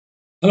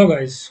Hello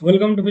guys,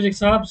 welcome to physics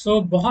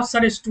साहब। बहुत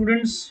सारे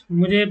स्टूडेंट्स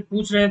मुझे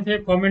पूछ रहे थे,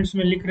 कमेंट्स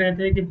में लिख रहे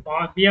थे कि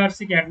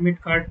बीआरसी के एडमिट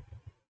कार्ड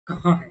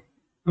कहाँ है।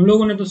 हम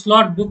लोगों ने तो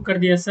स्लॉट बुक कर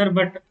दिया सर,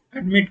 बट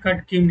एडमिट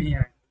कार्ड क्यों नहीं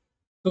आया।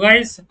 तो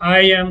guys,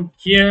 I am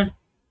here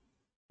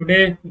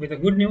today with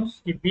good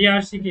news कि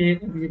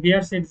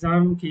बीआरसी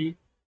एग्जाम की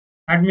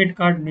एडमिट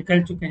कार्ड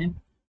निकल चुके हैं।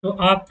 तो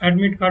आप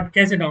एडमिट कार्ड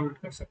कैसे डाउनलोड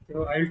कर सकते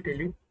हो, I will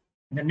tell you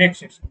in the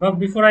next session. But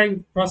before I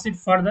proceed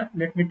further,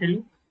 let me tell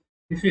you,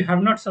 if you have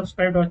not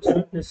subscribed our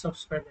channel, please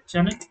subscribe the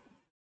channel.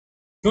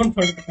 Don't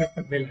forget to press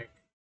the bell icon.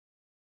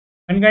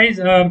 And guys,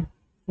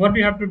 what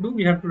we have to do,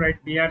 we have to write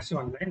BRC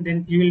online.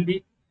 Then you will be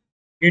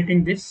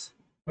getting this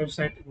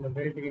website in the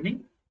very beginning.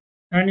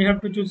 And you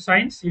have to choose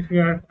science if you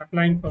are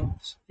applying from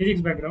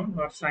physics background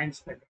or science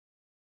background.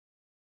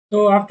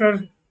 So after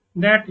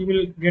that, you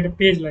will get a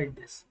page like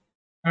this.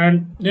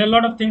 And there are a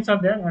lot of things are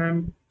there. I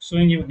am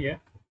showing you here.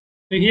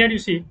 So here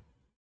you see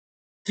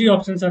three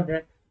options are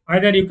there.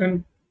 Either you can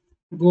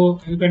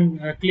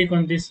click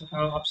on this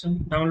option,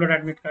 download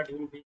admit card. You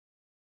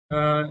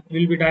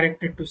will be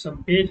directed to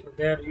some page.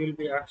 There you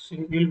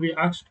will be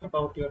asked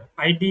about your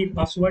ID,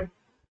 password,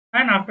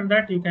 and after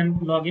that you can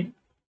log in.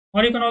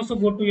 Or you can also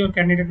go to your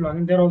candidate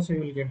login. There also you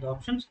will get the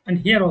options,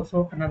 and here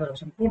also another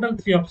option.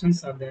 Total three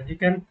options are there. You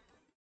can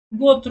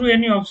go through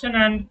any option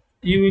and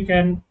you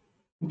can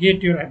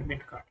get your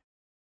admit card.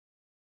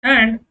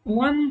 And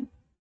one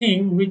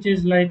thing which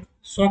is like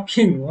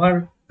shocking or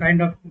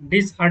kind of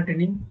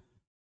disheartening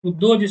to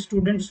those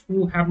students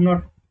who have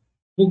not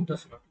booked the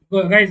slot.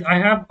 Guys, I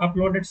have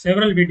uploaded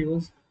several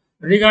videos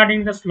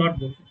regarding the slot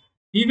booking.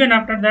 Even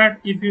after that,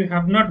 if you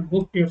have not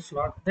booked your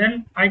slot, then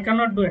I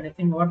cannot do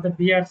anything, or the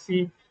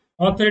BRC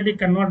authority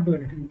cannot do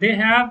anything. They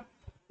have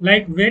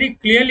like very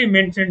clearly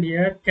mentioned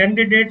here,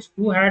 candidates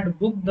who had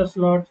booked the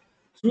slots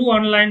through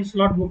online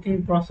slot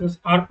booking process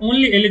are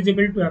only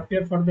eligible to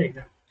appear for the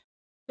exam.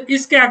 तो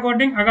इसके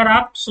according अगर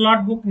आप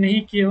slot book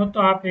नहीं किए हो तो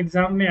आप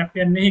exam में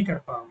अपेयर नहीं कर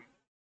पाओगे।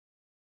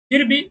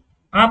 फिर भी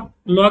आप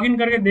लॉगिन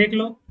करके देख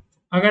लो,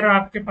 अगर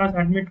आपके पास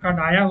एडमिट कार्ड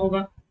आया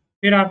होगा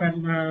फिर आप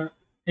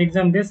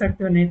एग्जाम दे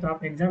सकते हो, नहीं तो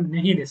आप एग्जाम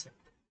नहीं दे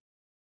सकते।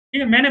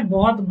 ठीक है, मैंने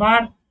बहुत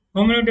बार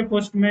कम्युनिटी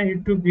पोस्ट में,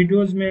 यूट्यूब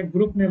वीडियोस में,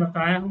 ग्रुप में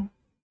बताया हूँ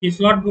कि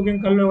स्लॉट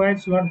बुकिंग कर लो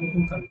गाइस, स्लॉट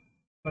बुकिंग कर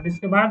लो। बट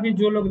इसके बाद भी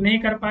जो लोग नहीं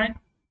कर पाए,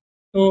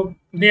 तो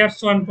दे आर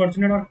सो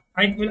अनफॉर्चुनेट, और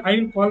I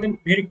will call them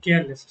very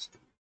careless.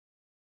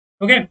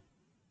 Okay,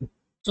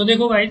 तो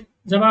देखो भाई,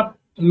 जब आप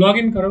लॉग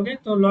इन करोगे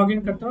तो लॉग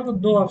इन करते हो तो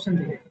दो ऑप्शन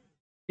दिखेगा।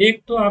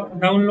 एक तो आप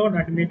डाउनलोड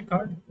एडमिट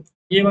कार्ड,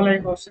 ये वाला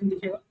एक ऑप्शन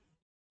दिखेगा।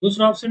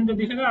 दूसरा ऑप्शन जो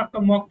दिखेगा आपका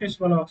मॉक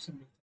टेस्ट वाला ऑप्शन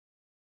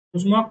दिखेगा।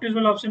 उस मॉक टेस्ट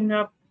वाला ऑप्शन में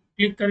आप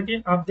क्लिक करके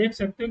आप देख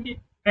सकते हो कि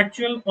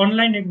एक्चुअल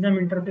ऑनलाइन एग्जाम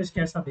इंटरफेस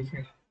कैसा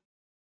दिखेगा।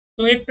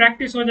 तो एक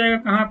प्रैक्टिस हो जाएगा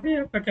कहाँ पे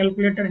आपका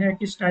कैलकुलेटर है,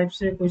 किस टाइप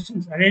से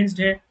क्वेश्चन अरेंज्ड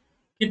है,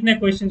 कितने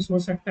क्वेश्चन हो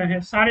सकता है,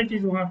 सारी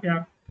चीज़ वहाँ पे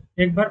आप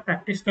एक बार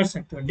प्रैक्टिस कर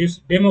सकते हो,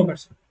 डेमो कर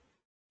सकते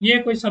हो। ये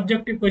कोई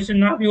सब्जेक्टिव क्वेश्चन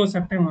ना भी हो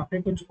सकते हैं, वहाँ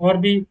पे कुछ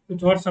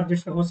और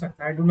सब्जेक्ट का हो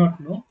सकता है, आई डू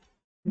नॉट नो,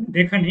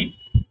 देखा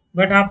नहीं।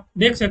 बट आप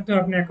देख सकते हो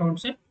अपने अकाउंट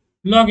से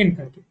लॉग इन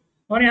करके।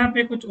 और यहाँ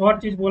पे कुछ और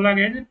चीज़ बोला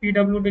गया है,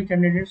 PWD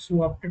candidates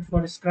who opted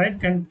for scribe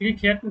can click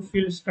here to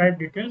fill scribe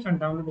details and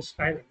download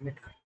scribe admit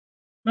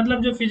card.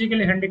 मतलब जो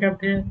फिजिकली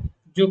हैंडीकैप्ड है,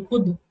 जो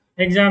खुद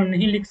एग्जाम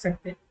नहीं लिख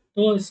सकते,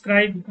 तो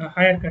स्क्राइब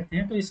हायर करते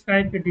हैं, तो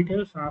स्क्राइब की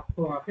डिटेल्स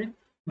आपको वहाँ पे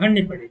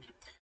भरनी पड़ेगी।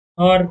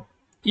 और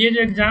ये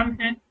जो एग्ज़ाम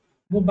है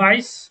वो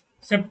 22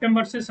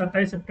 सितंबर से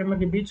 27 सितंबर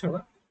के बीच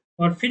होगा।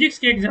 और फिजिक्स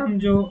के एग्ज़ाम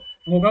जो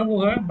होगा वो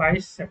है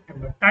 22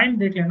 सितंबर। टाइम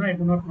देख लेना, I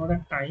do not know the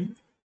time,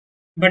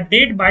 but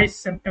date 22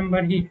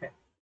 सितंबर ही है।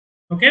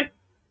 Okay,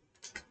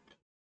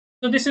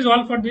 so this is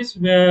all for this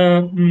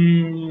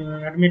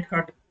admit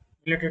card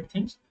related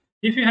things.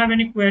 If you have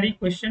any query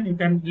question, you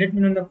can let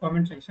me know in the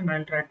comment section.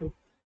 I'll try to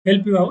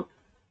help you out.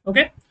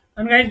 Okay,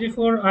 and guys,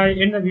 before I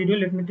end the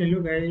video, let me tell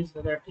you guys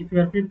that if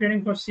you are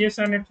preparing for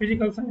CSR net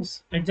physical science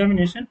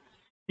examination,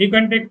 you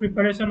can take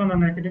preparation on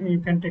an academy.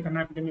 You can take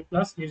an academy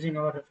plus using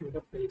our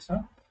refuted physics,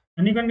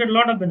 and you can get a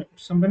lot of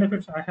benefits. Some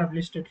benefits I have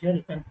listed here.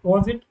 You can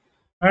pause it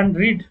and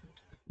read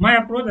my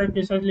approach. I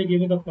precisely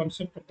give you the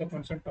concept of the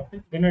concerned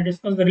topic. Then I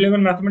discuss the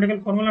relevant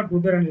mathematical formula, do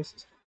their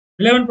analysis.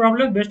 Relevant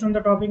problems based on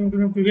the topic,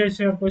 including previous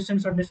year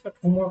questions, are discussed.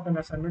 Homework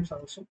and assignments are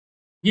also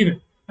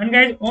given. And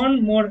guys, on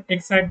more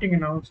exciting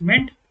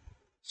announcement.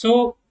 So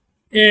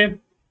a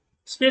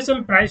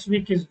special price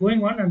week is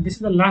going on, and this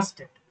is the last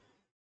date,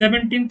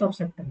 17th of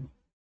September.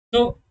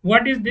 So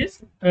what is this?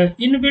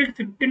 Inbuilt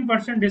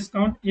 15%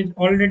 discount is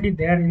already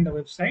there in the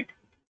website.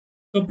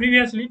 So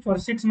previously for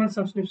 6 months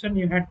subscription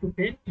you had to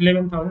pay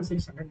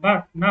 11,600,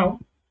 but now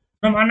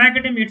from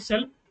Unacademy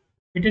itself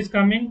it is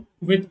coming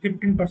with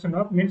 15%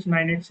 off, means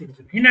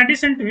 9860. In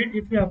addition to it,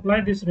 if you apply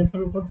this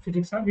referral code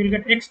physics hub, you will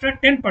get extra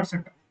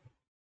 10% off.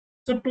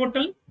 So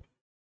total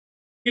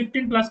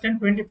 15 plus 10,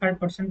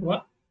 25%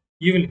 off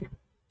you will get.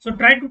 So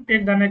try to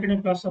take the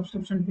Unacademy Plus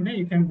subscription today.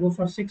 You can go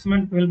for 6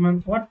 months, 12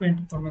 months or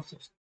 24 months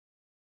subscription.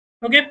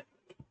 Okay,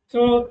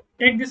 so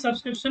take this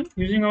subscription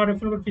using our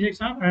referral code physics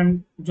hub and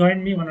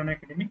join me on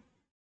Unacademy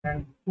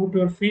and put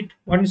your feet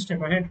one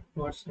step ahead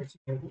towards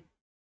achieving your goal.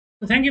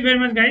 So thank you very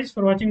much, guys,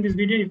 for watching this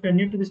video. If you are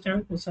new to this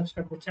channel, please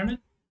subscribe to the channel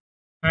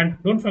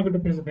and don't forget to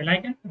press the bell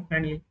icon. And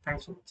finally,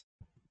 thanks for watching.